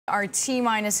Our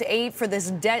T-8 for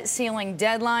this debt ceiling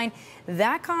deadline.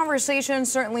 That conversation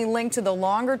certainly linked to the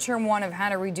longer-term one of how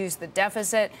to reduce the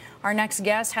deficit. Our next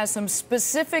guest has some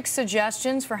specific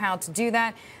suggestions for how to do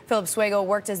that. Phillip Swagel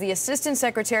worked as the Assistant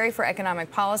Secretary for Economic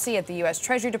Policy at the U.S.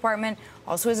 Treasury Department,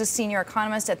 also as a senior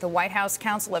economist at the White House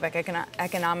Council of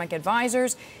Economic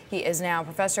Advisors. He is now a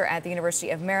professor at the University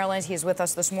of Maryland. He is with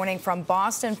us this morning from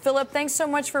Boston. Phillip, thanks so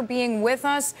much for being with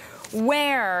us.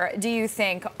 Where do you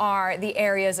think are the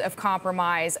areas of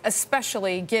compromise,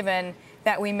 especially given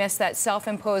that we missed that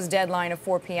self-imposed deadline of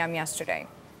 4 p.m. yesterday?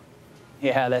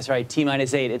 Yeah, that's right.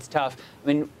 T-8. It's tough. I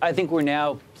mean, I think we're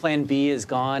now, Plan B is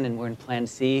gone, and we're in Plan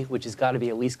C, which has got to be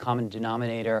a least common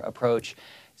denominator approach.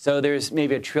 So there's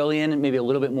maybe $1 trillion, maybe a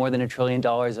little bit more than $1 trillion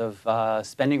of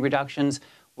spending reductions.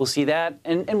 We'll see that,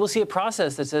 and we'll see a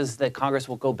process that says that Congress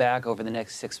will go back over the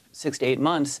next six to 8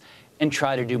 months and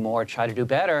try to do more, try to do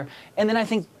better. And then I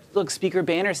think, look, Speaker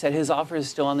Boehner said his offer is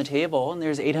still on the table, and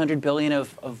there's $800 billion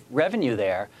of revenue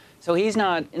there. So he's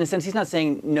not, in a sense, he's not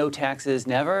saying no taxes,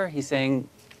 never. He's saying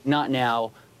not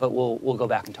now, but we'll go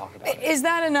back and talk about it. Is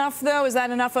that enough, though? Is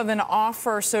that enough of an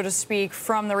offer, so to speak,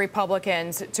 from the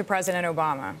Republicans to President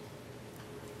Obama?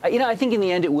 I think in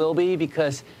the end it will be,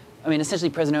 because, I mean,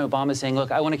 essentially President Obama is saying, look,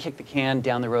 I want to kick the can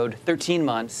down the road 13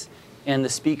 months, and the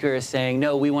Speaker is saying,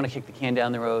 no, we want to kick the can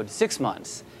down the road 6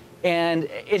 months. And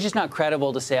it's just not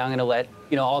credible to say I'm going to let,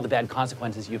 all the bad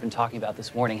consequences you've been talking about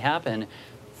this morning happen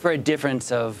for a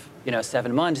difference of,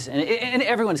 7 months. And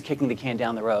everyone's kicking the can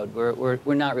down the road.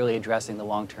 We're not really addressing the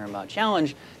long-term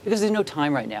challenge because there's no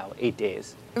time right now, 8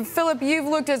 days. Phillip, you've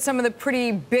looked at some of the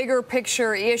pretty bigger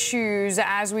picture issues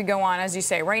as we go on. As you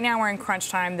say, right now we're in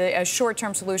crunch time. A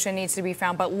short-term solution needs to be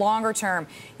found. But longer term,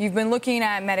 you've been looking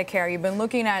at Medicare. You've been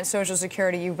looking at Social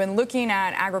Security. You've been looking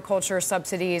at agriculture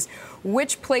subsidies.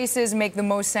 Which places make the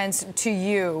most sense to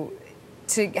you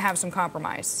to have some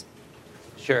compromise?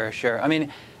 Sure. I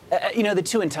mean,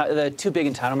 the two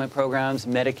big entitlement programs,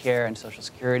 Medicare and Social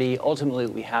Security, ultimately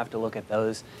we have to look at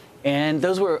those. And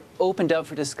those were opened up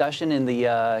for discussion in the,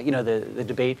 the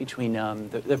debate between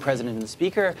the president and the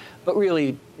speaker, but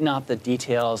really not the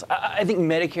details. I think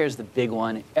Medicare is the big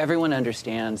one. Everyone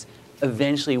understands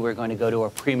eventually we're going to go to a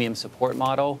premium support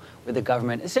model where the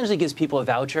government essentially gives people a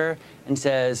voucher and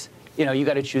says, you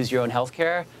got to choose your own health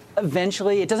care.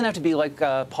 Eventually, it doesn't have to be like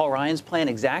Paul Ryan's plan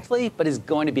exactly, but is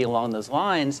going to be along those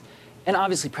lines. And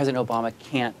obviously, President Obama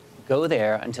can't go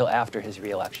there until after his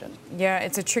reelection. Yeah,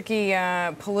 it's a tricky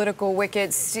political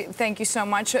wicket. Thank you so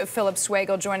much, Phillip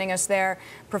Swagel, joining us there,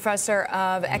 professor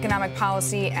of economic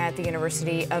policy at the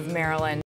University of Maryland.